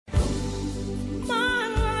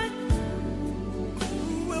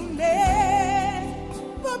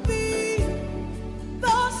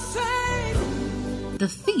The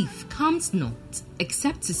thief comes not,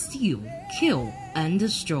 except to steal, kill, and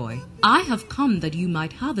destroy. I have come that you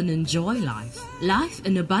might have and enjoy life, life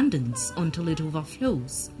in abundance until it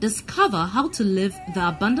overflows. Discover how to live the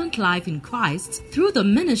abundant life in Christ through the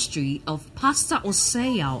ministry of Pastor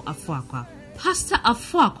Osei Afoakwa. Pastor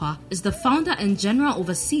Afoakwa is the founder and general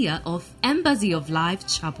overseer of Embassy of Life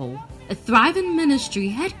Chapel, a thriving ministry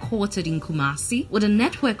headquartered in Kumasi with a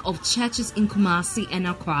network of churches in Kumasi and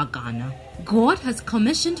Accra, Ghana. God has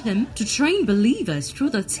commissioned him to train believers through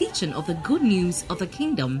the teaching of the good news of the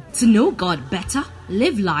kingdom to know God better,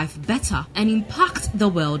 live life better, and impact the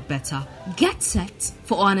world better. Get set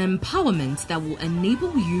for an empowerment that will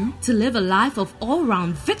enable you to live a life of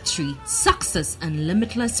all-round victory, success, and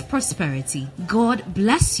limitless prosperity. God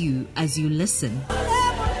bless you as you listen.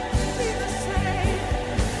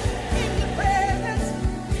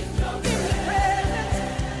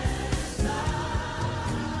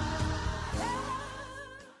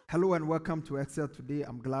 Hello and welcome to Excel today.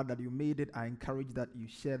 I'm glad that you made it. I encourage that you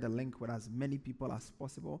share the link with as many people as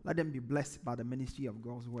possible. Let them be blessed by the ministry of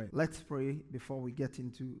God's word. Let's pray before we get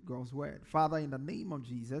into God's word. Father, in the name of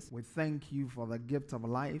Jesus, we thank you for the gift of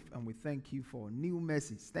life and we thank you for new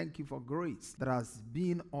mercies. Thank you for grace that has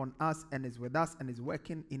been on us and is with us and is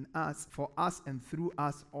working in us, for us and through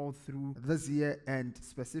us all through this year and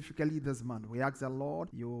specifically this month. We ask the Lord,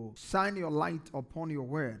 you shine your light upon your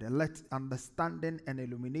word and let understanding and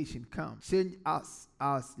illumination come. Change us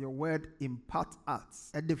as your word impart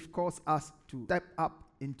us and of course us to step up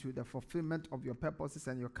into the fulfillment of your purposes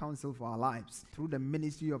and your counsel for our lives through the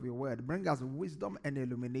ministry of your word. Bring us wisdom and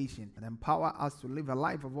illumination and empower us to live a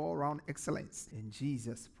life of all-round excellence in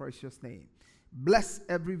Jesus' precious name. Bless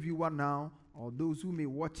every viewer now or those who may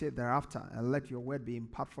watch it thereafter, and let your word be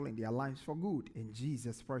impactful in their lives for good in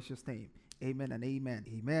Jesus' precious name. Amen and amen.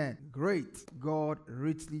 Amen. Great. God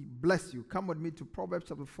richly bless you. Come with me to Proverbs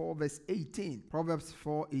chapter 4 verse 18. Proverbs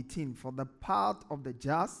 4:18. For the path of the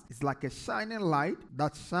just is like a shining light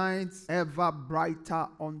that shines ever brighter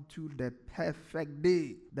unto the perfect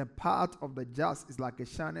day. The path of the just is like a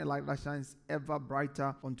shining light that shines ever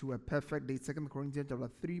brighter unto a perfect day. 2 Corinthians chapter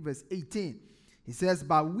 3 verse 18. He says,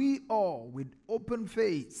 but we all with open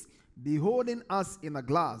face, beholding us in a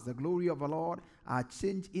glass, the glory of the Lord, are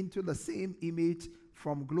changed into the same image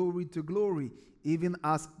from glory to glory, even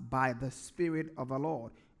as by the Spirit of the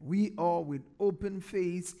Lord. We all with open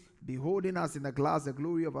face, beholding us in a glass, the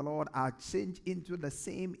glory of the Lord, are changed into the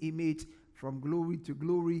same image from glory to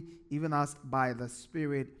glory, even as by the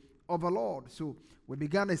Spirit of the Lord. So we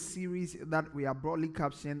began a series that we are broadly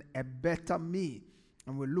captioned A Better Me.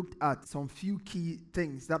 And we looked at some few key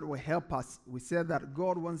things that will help us. We said that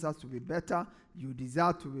God wants us to be better. You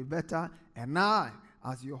desire to be better. And I,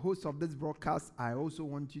 as your host of this broadcast, I also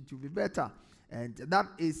want you to be better. And that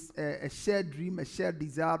is a shared dream, a shared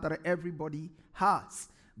desire that everybody has.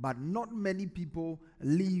 But not many people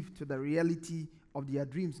live to the reality of their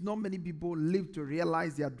dreams. Not many people live to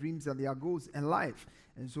realize their dreams and their goals in life.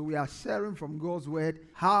 And so we are sharing from God's word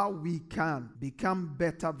how we can become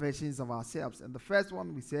better versions of ourselves. And the first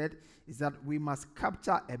one we said is that we must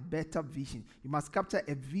capture a better vision. You must capture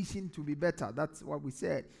a vision to be better. That's what we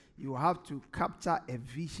said. You have to capture a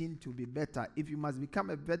vision to be better. If you must become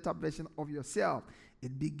a better version of yourself,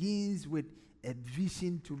 it begins with a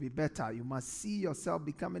vision to be better. You must see yourself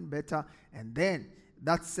becoming better, and then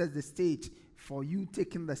that sets the stage for you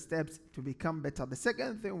taking the steps to become better. The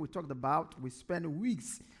second thing we talked about, we spent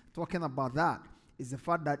weeks talking about that, is the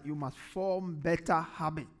fact that you must form better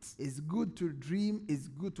habits. It's good to dream, it's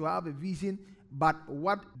good to have a vision, but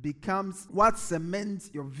what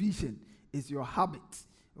cements your vision is your habits.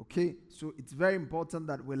 Okay? So it's very important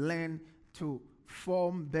that we learn to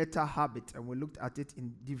form better habits, and we looked at it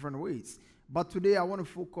in different ways. But today I want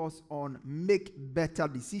to focus on make better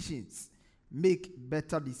decisions. Make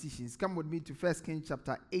better decisions. Come with me to 1 Kings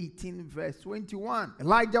chapter 18 verse 21.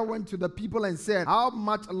 Elijah went to the people and said, how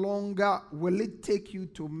much longer will it take you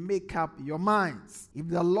to make up your minds? If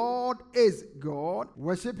the Lord is God,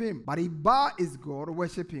 worship him. But if Baal is God,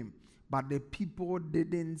 worship him. But the people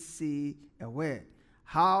didn't say a word.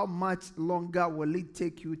 How much longer will it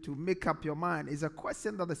take you to make up your mind? Is a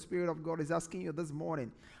question that the Spirit of God is asking you this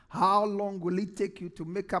morning. How long will it take you to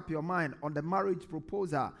make up your mind on the marriage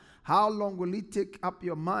proposal? How long will it take up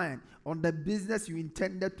your mind on the business you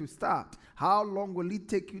intended to start? How long will it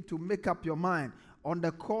take you to make up your mind on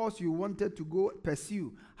the course you wanted to go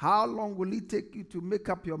pursue? How long will it take you to make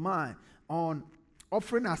up your mind on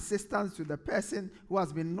offering assistance to the person who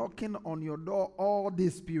has been knocking on your door all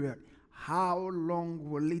this period? How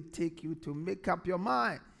long will it take you to make up your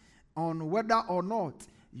mind on whether or not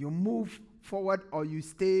you move forward or you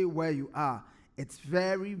stay where you are? it's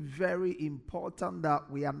very, very important that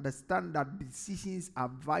we understand that decisions are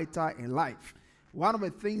vital in life. One of the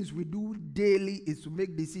things we do daily is to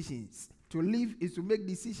make decisions. To live is to make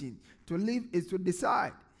decisions. To live is to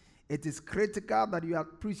decide. It is critical that you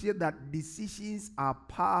appreciate that decisions are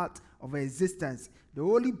part of existence. The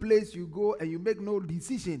only place you go and you make no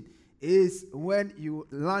decision is when you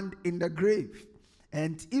land in the grave.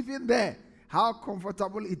 And even there, how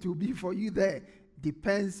comfortable it will be for you there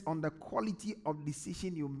depends on the quality of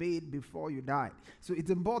decision you made before you died. So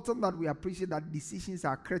it's important that we appreciate that decisions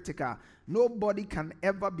are critical. Nobody can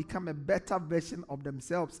ever become a better version of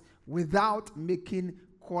themselves without making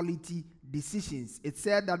quality decisions. It's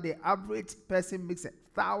said that the average person makes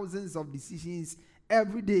thousands of decisions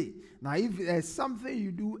every day. Now, if there's something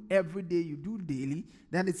you do every day, you do daily,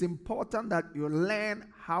 then it's important that you learn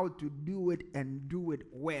how to do it and do it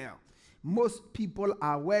well. Most people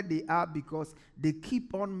are where they are because they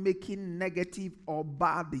keep on making negative or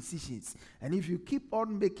bad decisions. And if you keep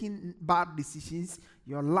on making bad decisions,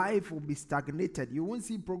 your life will be stagnated. You won't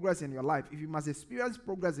see progress in your life. If you must experience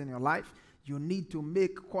progress in your life, you need to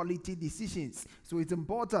make quality decisions. So it's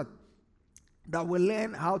important that we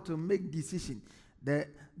learn how to make decisions.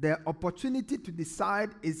 The opportunity to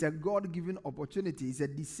decide is a God-given opportunity. It's a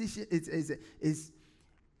decision. It's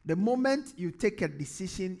the moment you take a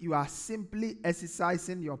decision, you are simply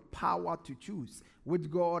exercising your power to choose, which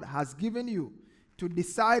God has given you. To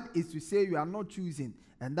decide is to say you are not choosing,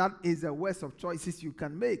 and that is the worst of choices you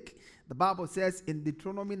can make. The Bible says in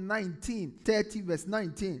Deuteronomy 30 verse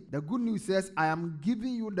 19, the good news says, I am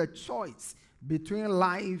giving you the choice between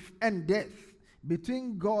life and death,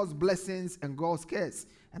 between God's blessings and God's curse.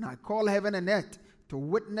 And I call heaven and earth to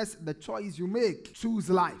witness the choice you make. Choose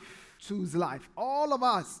life. Choose life. All of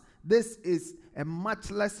us, this is a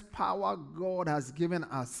matchless power God has given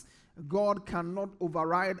us. God cannot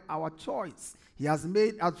override our choice. He has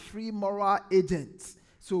made us free moral agents.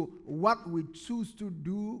 So what we choose to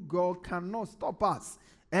do, God cannot stop us.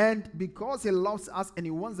 And because He loves us and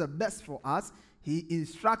He wants the best for us, He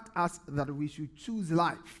instructs us that we should choose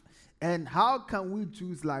life. And how can we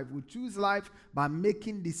choose life? We choose life by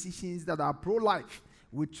making decisions that are pro-life.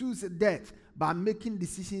 We choose death by making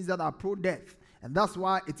decisions that are pro-death. And that's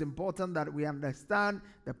why it's important that we understand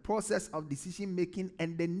the process of decision making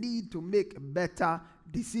and the need to make better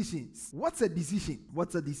decisions. What's a decision?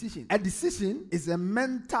 What's a decision? A decision is a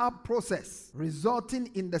mental process resulting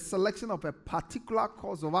in the selection of a particular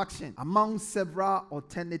course of action among several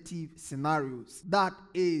alternative scenarios. That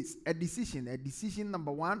is a decision. A decision,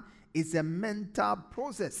 number one, is a mental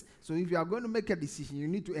process. So if you are going to make a decision, you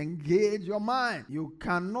need to engage your mind. You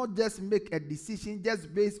cannot just make a decision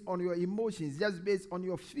just based on your emotions, just based on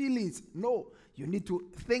your feelings. No, you need to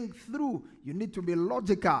think through. You need to be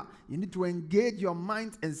logical. You need to engage your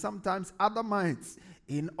mind and sometimes other minds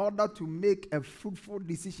in order to make a fruitful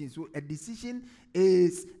decision. So a decision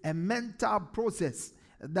is a mental process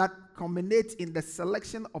that culminates in the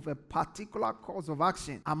selection of a particular course of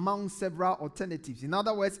action among several alternatives. In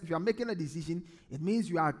other words, if you are making a decision, it means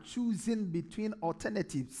you are choosing between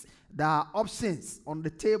alternatives. There are options on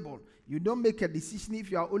the table. You don't make a decision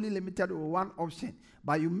if you are only limited to one option,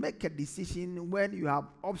 but you make a decision when you have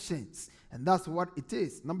options. And that's what it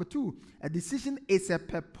is. Number two, a decision is a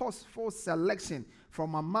purposeful selection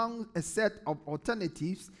from among a set of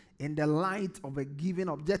alternatives in the light of a given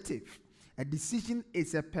objective. A decision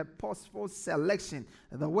is a purposeful selection.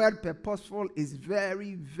 The word purposeful is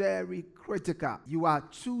very, very critical. You are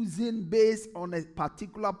choosing based on a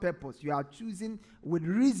particular purpose. You are choosing with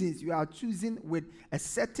reasons. You are choosing with a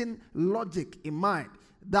certain logic in mind.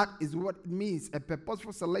 That is what it means, a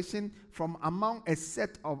purposeful selection from among a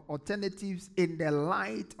set of alternatives in the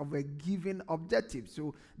light of a given objective.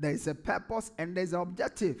 So there is a purpose and there is an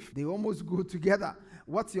objective. They almost go together.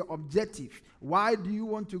 What's your objective? Why do you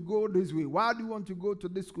want to go this way? Why do you want to go to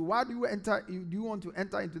this school? Why do you want to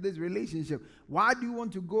enter into this relationship? Why do you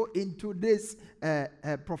want to go into this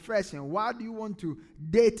profession? Why do you want to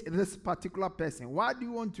date this particular person? Why do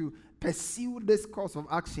you want to pursue this course of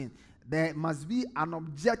action? There must be an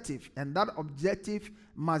objective, and that objective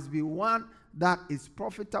must be one that is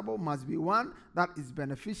profitable, must be one that is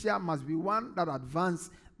beneficial, must be one that advances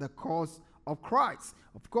the cause of Christ.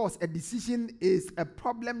 Of course, a decision is a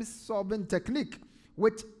problem-solving technique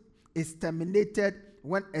which is terminated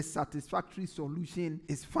when a satisfactory solution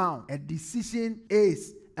is found. A decision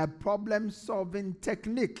is a problem-solving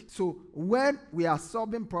technique. So when we are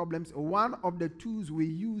solving problems, one of the tools we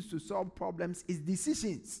use to solve problems is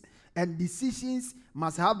decisions. And decisions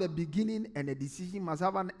must have a beginning and a decision must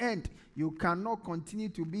have an end. You cannot continue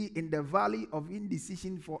to be in the valley of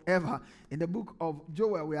indecision forever. In the book of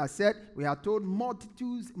Joel, we are told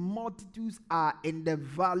multitudes are in the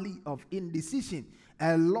valley of indecision.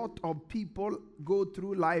 A lot of people go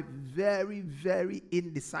through life very, very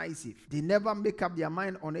indecisive. They never make up their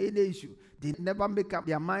mind on any issue. They never make up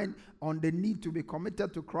their mind on the need to be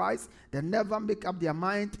committed to Christ. They never make up their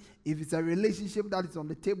mind. If it's a relationship that is on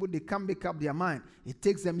the table, they can't make up their mind. It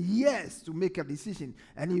takes them years to make a decision.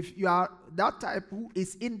 And if you are that type who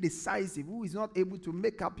is indecisive, who is not able to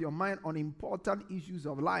make up your mind on important issues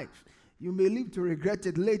of life, you may live to regret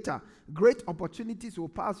it later. Great opportunities will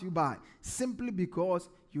pass you by simply because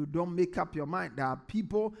you don't make up your mind. There are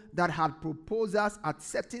people that had proposals at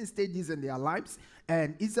certain stages in their lives,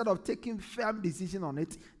 and instead of taking firm decision on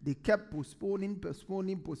it, they kept postponing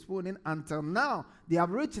until now they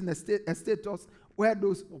have reached a status where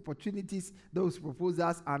those opportunities, those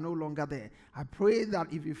proposals are no longer there. I pray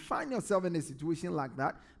that if you find yourself in a situation like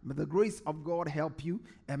that, may the grace of God help you,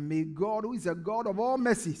 and may God, who is a God of all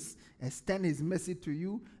mercies, extend his mercy to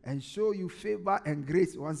you and show you favor and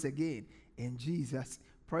grace once again. In Jesus'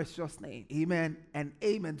 precious name. Amen and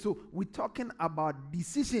amen. So we're talking about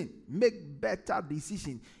decision. Make better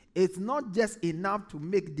decision. It's not just enough to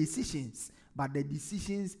make decisions, but the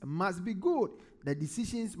decisions must be good. The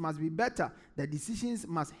decisions must be better. The decisions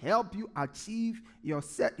must help you achieve your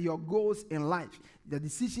goals in life. The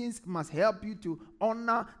decisions must help you to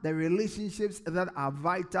honor the relationships that are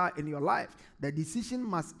vital in your life. The decision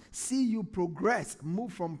must see you progress,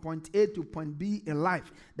 move from point A to point B in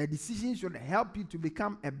life. The decision should help you to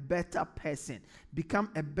become a better person, become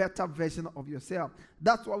a better version of yourself.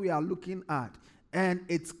 That's what we are looking at. And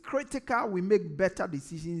it's critical we make better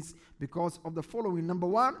decisions because of the following. Number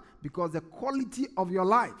one, because the quality of your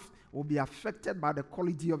life will be affected by the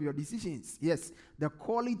quality of your decisions. Yes, the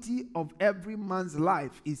quality of every man's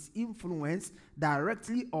life is influenced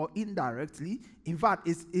directly or indirectly. In fact,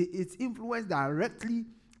 it's influenced directly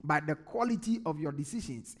by the quality of your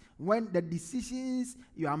decisions. When the decisions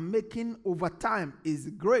you are making over time is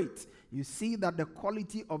great, you see that the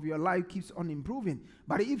quality of your life keeps on improving.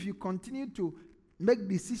 But if you continue to make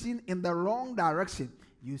decisions in the wrong direction,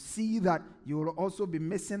 you see that you will also be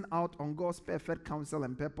missing out on God's perfect counsel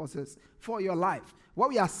and purposes for your life. What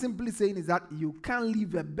we are simply saying is that you can't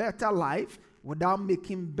live a better life without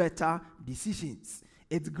making better decisions.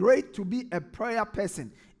 It's great to be a prayer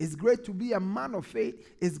person. It's great to be a man of faith.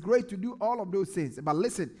 It's great to do all of those things. But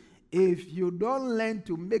listen, if you don't learn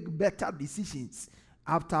to make better decisions,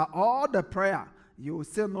 after all the prayer, you will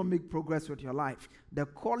still not make progress with your life. The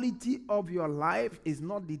quality of your life is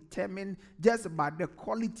not determined just by the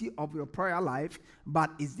quality of your prayer life,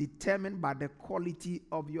 but is determined by the quality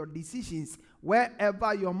of your decisions.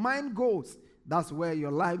 Wherever your mind goes, that's where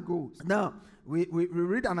your life goes. Now, we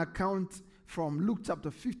read an account from Luke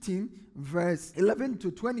chapter 15, verse 11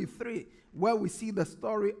 to 23, where we see the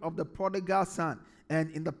story of the prodigal son.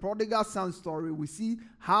 And in the prodigal son story, we see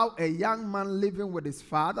how a young man living with his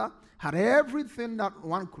father had everything that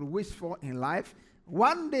one could wish for in life.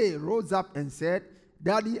 One day rose up and said,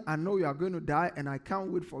 "Daddy, I know you are going to die and I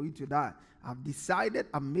can't wait for you to die. I've decided,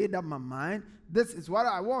 I've made up my mind. This is what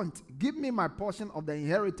I want. Give me my portion of the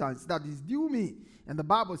inheritance that is due me." And the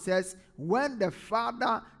Bible says, when the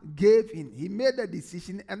father gave in, he made a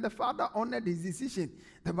decision and the father honored his decision.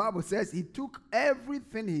 The Bible says he took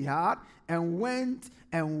everything he had and went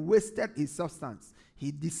and wasted his substance.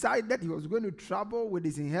 He decided he was going to travel with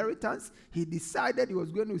his inheritance. He decided he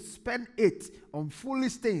was going to spend it on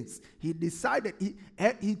foolish things. He decided,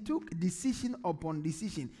 he took decision upon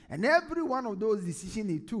decision. And every one of those decisions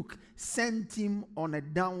he took sent him on a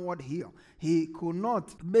downward hill. He could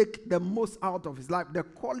not make the most out of his life. The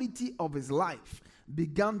quality of his life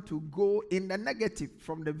began to go in the negative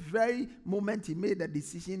from the very moment he made the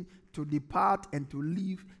decision to depart and to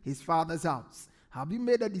leave his father's house. Have you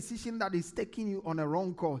made a decision that is taking you on a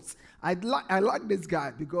wrong course? I like this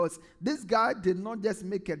guy because this guy did not just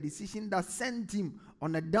make a decision that sent him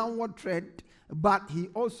on a downward trend, but he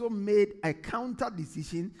also made a counter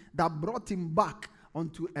decision that brought him back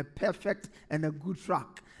onto a perfect and a good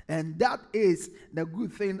track. And that is the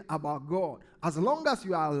good thing about God. As long as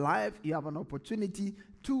you are alive, you have an opportunity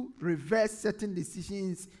to reverse certain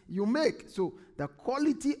decisions you make. So the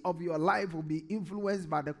quality of your life will be influenced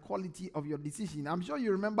by the quality of your decision. I'm sure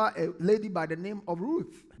you remember a lady by the name of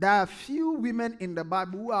Ruth. There are few women in the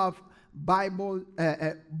Bible who have Bible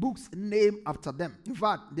books named after them. In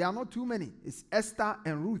fact, there are not too many. It's Esther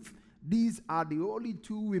and Ruth. These are the only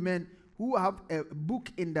two women who have a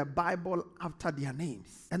book in the Bible after their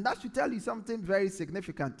names. And that should tell you something very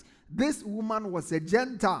significant. This woman was a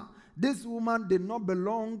Gentile. This woman did not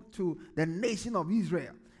belong to the nation of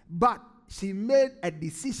Israel. But she made a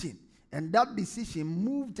decision, and that decision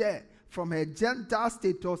moved her from her Gentile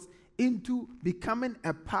status into becoming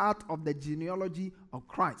a part of the genealogy of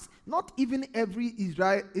Christ. Not even every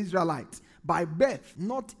Israelite by birth,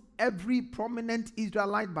 not every prominent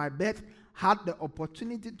Israelite by birth had the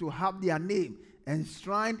opportunity to have their name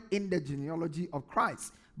enshrined in the genealogy of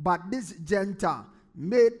Christ. But this Gentile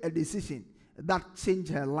made a decision that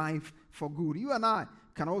changed her life for good. You and I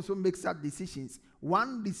can also make such decisions.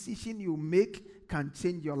 One decision you make can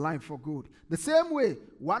change your life for good. The same way,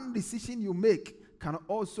 one decision you make can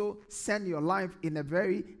also send your life in a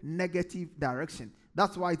very negative direction.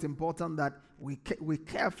 That's why it's important that we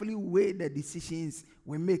carefully weigh the decisions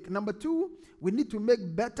we make. Number two, we need to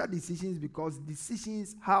make better decisions because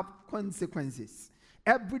decisions have consequences.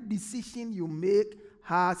 Every decision you make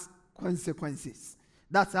has consequences.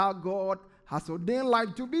 That's how God has ordained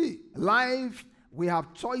life to be. Life, we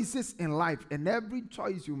have choices in life, and every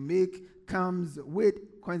choice you make comes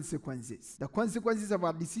with consequences. The consequences of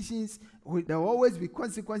our decisions, there will always be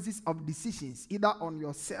consequences of decisions, either on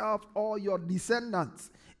yourself or your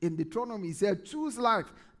descendants. In Deuteronomy, it said, choose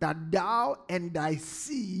life that thou and thy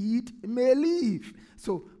seed may live.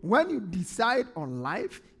 So when you decide on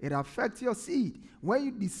life, it affects your seed. When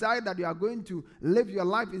you decide that you are going to live your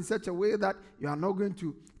life in such a way that you are not going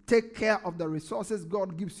to take care of the resources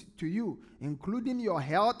God gives to you, including your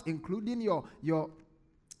health, including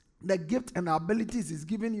the gift and abilities He's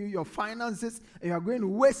giving you, your finances, and you are going to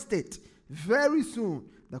waste it. Very soon,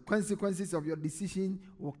 the consequences of your decision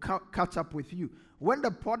will catch up with you. When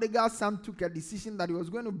the prodigal son took a decision that he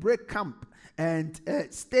was going to break camp and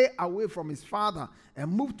stay away from his father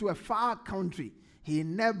and move to a far country, he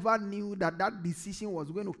never knew that that decision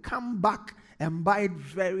was going to come back and bite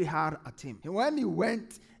very hard at him. And when he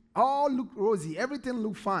went, all looked rosy, everything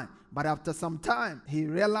looked fine. But after some time, he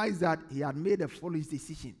realized that he had made a foolish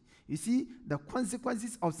decision. You see, the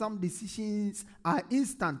consequences of some decisions are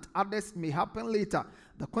instant. Others may happen later.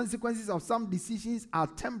 The consequences of some decisions are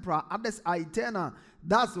temporal. Others are eternal.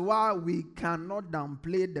 That's why we cannot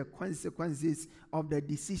downplay the consequences of the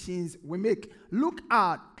decisions we make. Look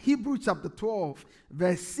at Hebrews chapter 12,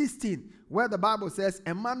 verse 16, where the Bible says,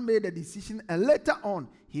 a man made a decision and later on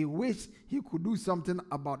he wished he could do something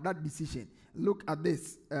about that decision. Look at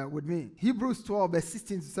this with me. Hebrews 12, verse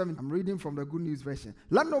 16 to 17. I'm reading from the Good News Version.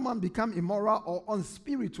 Let no man become immoral or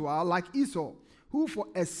unspiritual like Esau, who for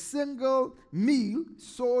a single meal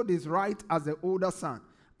sold his right as the older son.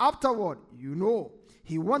 Afterward,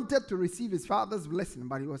 he wanted to receive his father's blessing,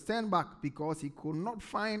 but he was turned back because he could not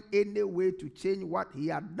find any way to change what he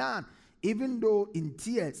had done, even though in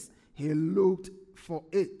tears he looked for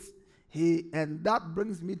it. And that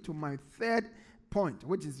brings me to my third point,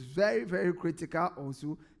 which is very, very critical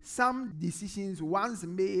also. Some decisions once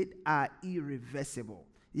made are irreversible.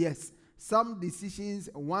 Yes, some decisions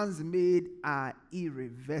once made are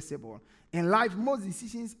irreversible. In life, most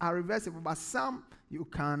decisions are reversible, but some you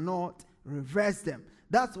cannot reverse them.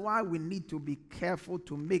 That's why we need to be careful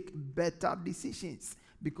to make better decisions.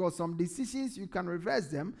 Because some decisions you can reverse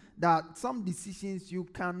them, that some decisions you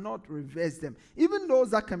cannot reverse them. Even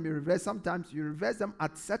those that can be reversed, sometimes you reverse them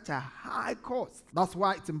at such a high cost. That's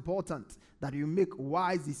why it's important that you make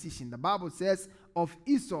wise decisions. The Bible says of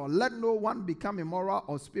Esau, let no one become immoral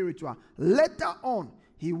or spiritual. Later on,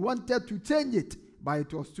 he wanted to change it, but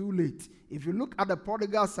it was too late. If you look at the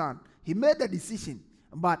prodigal son, he made a decision,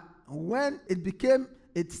 but when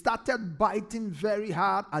it started biting very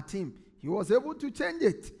hard at him, he was able to change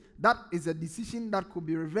it. That is a decision that could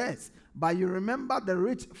be reversed. But you remember the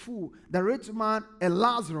rich fool, the rich man, and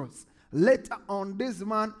Lazarus. Later on, this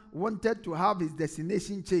man wanted to have his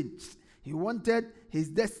destination changed. He wanted his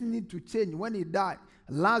destiny to change when he died.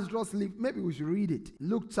 Lazarus lived. Maybe we should read it.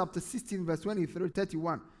 Luke chapter 16, verse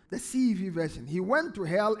 23-31. The CEV version. He went to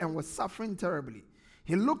hell and was suffering terribly.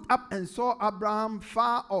 He looked up and saw Abraham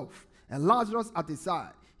far off and Lazarus at his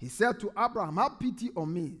side. He said to Abraham, have pity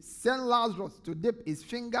on me. Send Lazarus to dip his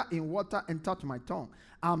finger in water and touch my tongue.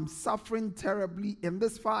 I'm suffering terribly in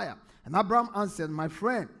this fire. And Abraham answered, my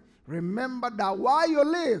friend, remember that while you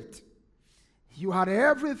lived, you had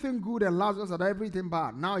everything good and Lazarus had everything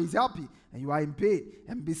bad. Now he's happy and you are in pain.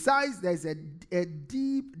 And besides, there's a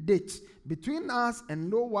deep ditch between us and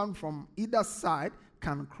no one from either side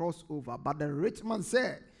can cross over. But the rich man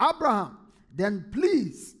said, Abraham, then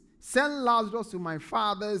please send Lazarus to my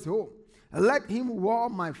father's home. Let him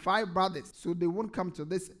warn my 5 brothers so they won't come to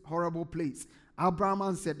this horrible place. Abraham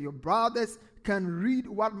answered, your brothers can read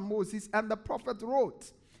what Moses and the prophet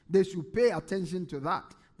wrote. They should pay attention to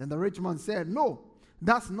that. Then the rich man said, no,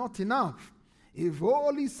 That's not enough. If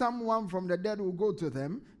only someone from the dead will go to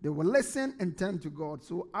them, they will listen and turn to God.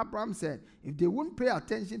 So Abraham said, if they won't pay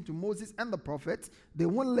attention to Moses and the prophets, they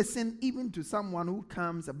won't listen even to someone who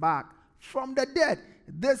comes back from the dead.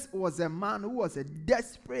 This was a man who was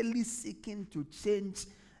desperately seeking to change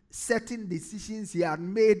certain decisions he had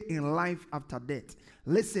made in life after death.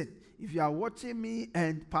 Listen, if you are watching me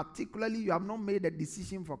and particularly you have not made a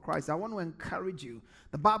decision for Christ, I want to encourage you.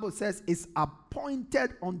 The Bible says it's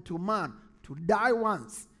appointed unto man to die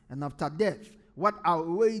once, and after death, what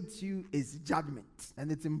awaits you is judgment.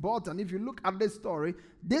 And it's important. If you look at this story,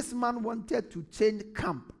 this man wanted to change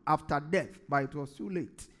camp after death, but it was too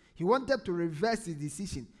late. He wanted to reverse his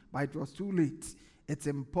decision, but it was too late. It's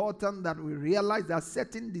important that we realize that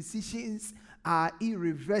certain decisions are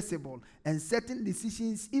irreversible, and certain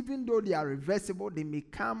decisions, even though they are reversible, they may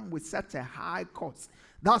come with such a high cost.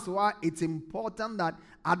 That's why it's important that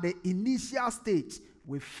at the initial stage,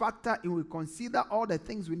 we factor in, we consider all the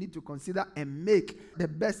things we need to consider and make the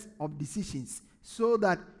best of decisions so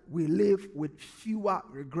that we live with fewer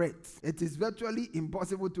regrets. It is virtually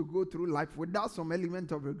impossible to go through life without some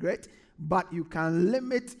element of regret, but you can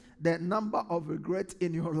limit the number of regrets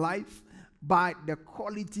in your life by the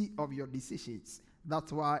quality of your decisions.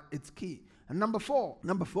 That's why it's key. And number four,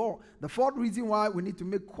 the fourth reason why we need to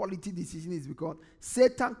make quality decisions is because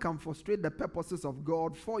Satan can frustrate the purposes of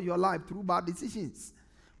God for your life through bad decisions.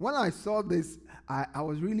 When I saw this, I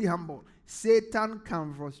was really humbled. Satan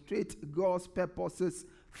can frustrate God's purposes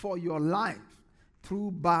for your life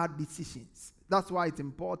through bad decisions. That's why it's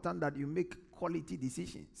important that you make quality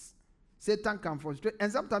decisions. Satan can frustrate,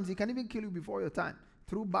 and sometimes he can even kill you before your time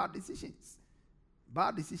through bad decisions.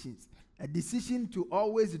 Bad decisions. A decision to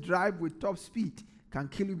always drive with top speed can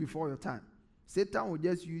kill you before your time. Satan will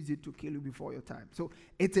just use it to kill you before your time. So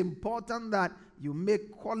it's important that you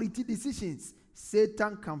make quality decisions.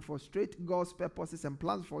 Satan can frustrate God's purposes and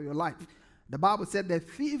plans for your life. The Bible said the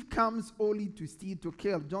thief comes only to steal, to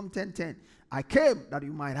kill. John 10:10. I came that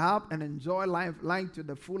you might have and enjoy life to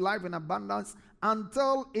the full, life in abundance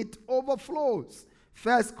until it overflows.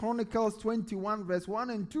 1 Chronicles 21 verse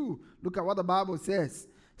 1 and 2. Look at what the Bible says.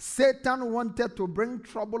 Satan wanted to bring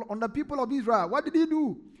trouble on the people of Israel. What did he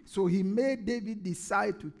do? So he made David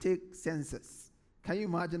decide to take census. Can you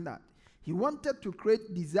imagine that? He wanted to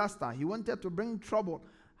create disaster. He wanted to bring trouble.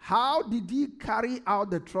 How did he carry out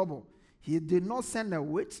the trouble? He did not send a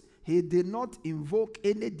witch. He did not invoke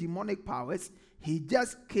any demonic powers. He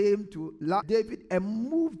just came to David and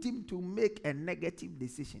moved him to make a negative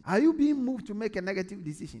decision. Are you being moved to make a negative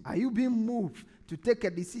decision? Are you being moved to take a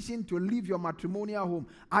decision to leave your matrimonial home?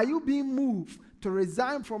 Are you being moved to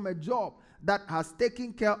resign from a job that has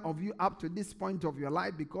taken care of you up to this point of your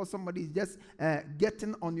life because somebody is just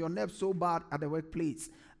getting on your nerves so bad at the workplace?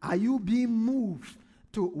 Are you being moved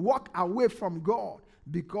to walk away from God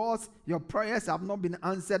because your prayers have not been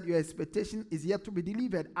answered, your expectation is yet to be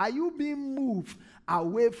delivered? Are you being moved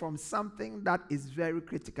away from something that is very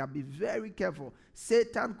critical? Be very careful.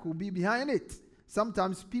 Satan could be behind it.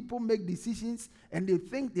 Sometimes people make decisions and they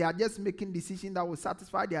think they are just making decisions that will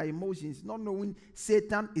satisfy their emotions, not knowing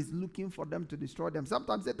Satan is looking for them to destroy them.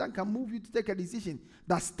 Sometimes Satan can move you to take a decision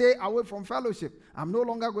that stay away from fellowship. I'm no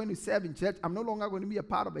longer going to serve in church. I'm no longer going to be a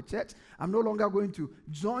part of a church. I'm no longer going to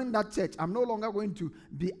join that church. I'm no longer going to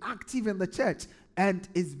be active in the church. And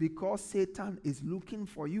it's because Satan is looking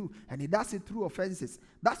for you, and he does it through offenses.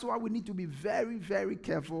 That's why we need to be very, very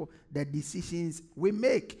careful the decisions we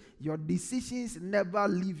make. Your decisions never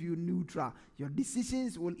leave you neutral. Your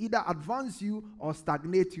decisions will either advance you or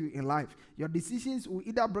stagnate you in life. Your decisions will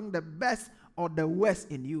either bring the best or the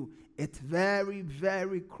worst in you. It's very,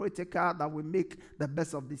 very critical that we make the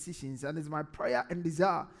best of decisions. And it's my prayer and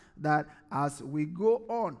desire that as we go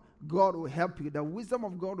on, God will help you. The wisdom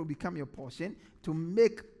of God will become your portion to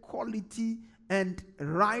make quality and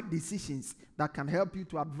right decisions that can help you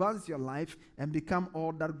to advance your life and become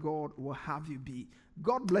all that God will have you be.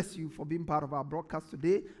 God bless you for being part of our broadcast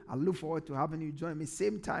today. I look forward to having you join me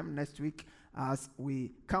same time next week as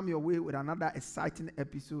we come your way with another exciting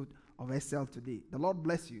episode of SL Today. The Lord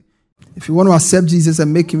bless you. If you want to accept Jesus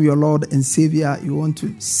and make him your Lord and Savior, you want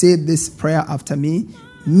to say this prayer after me,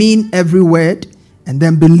 mean every word, and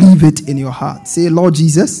then believe it in your heart. Say, Lord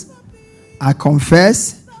Jesus, I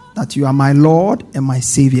confess that you are my Lord and my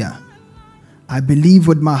Savior. I believe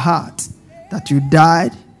with my heart that you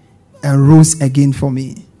died and rose again for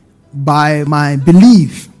me. By my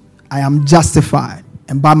belief, I am justified,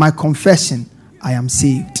 and by my confession, I am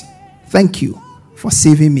saved. Thank you for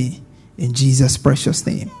saving me. In Jesus' precious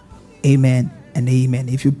name, amen and amen.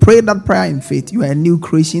 If you pray that prayer in faith, you are a new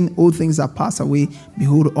creation. All things are passed away.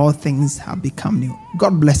 Behold, all things have become new.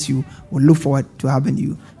 God bless you. We look forward to having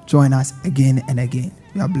you join us again and again.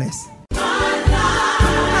 You are blessed.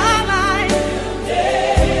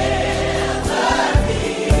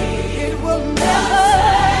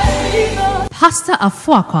 Pastor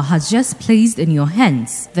Afoakwa has just placed in your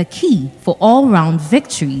hands the key for all-round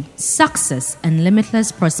victory, success, and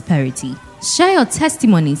limitless prosperity. Share your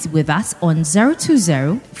testimonies with us on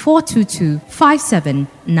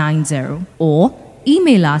 020-422-5790 or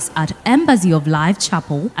email us at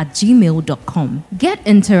embassyoflifechapel@gmail.com. Get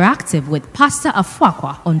interactive with Pastor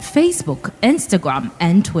Afoakwa on Facebook, Instagram,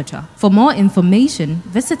 and Twitter. For more information,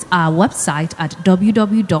 visit our website at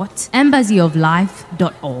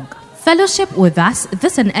www.embassyoflife.org. Fellowship with us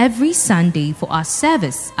this and every Sunday for our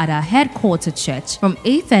service at our headquarters church from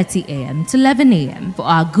 8:30 a.m. to 11 a.m. for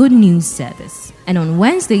our Good News service. And on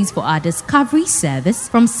Wednesdays for our Discovery service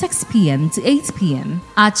from 6 p.m. to 8 p.m.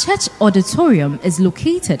 Our church auditorium is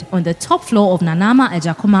located on the top floor of Nanama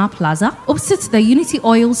Ejakoma Plaza, opposite the Unity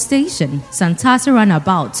Oil Station, Santasa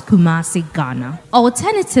Runabout, Kumasi, Ghana.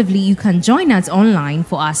 Alternatively, you can join us online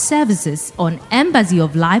for our services on Embassy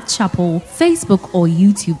of Life Chapel, Facebook or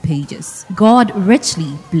YouTube pages. God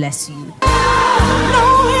richly bless you.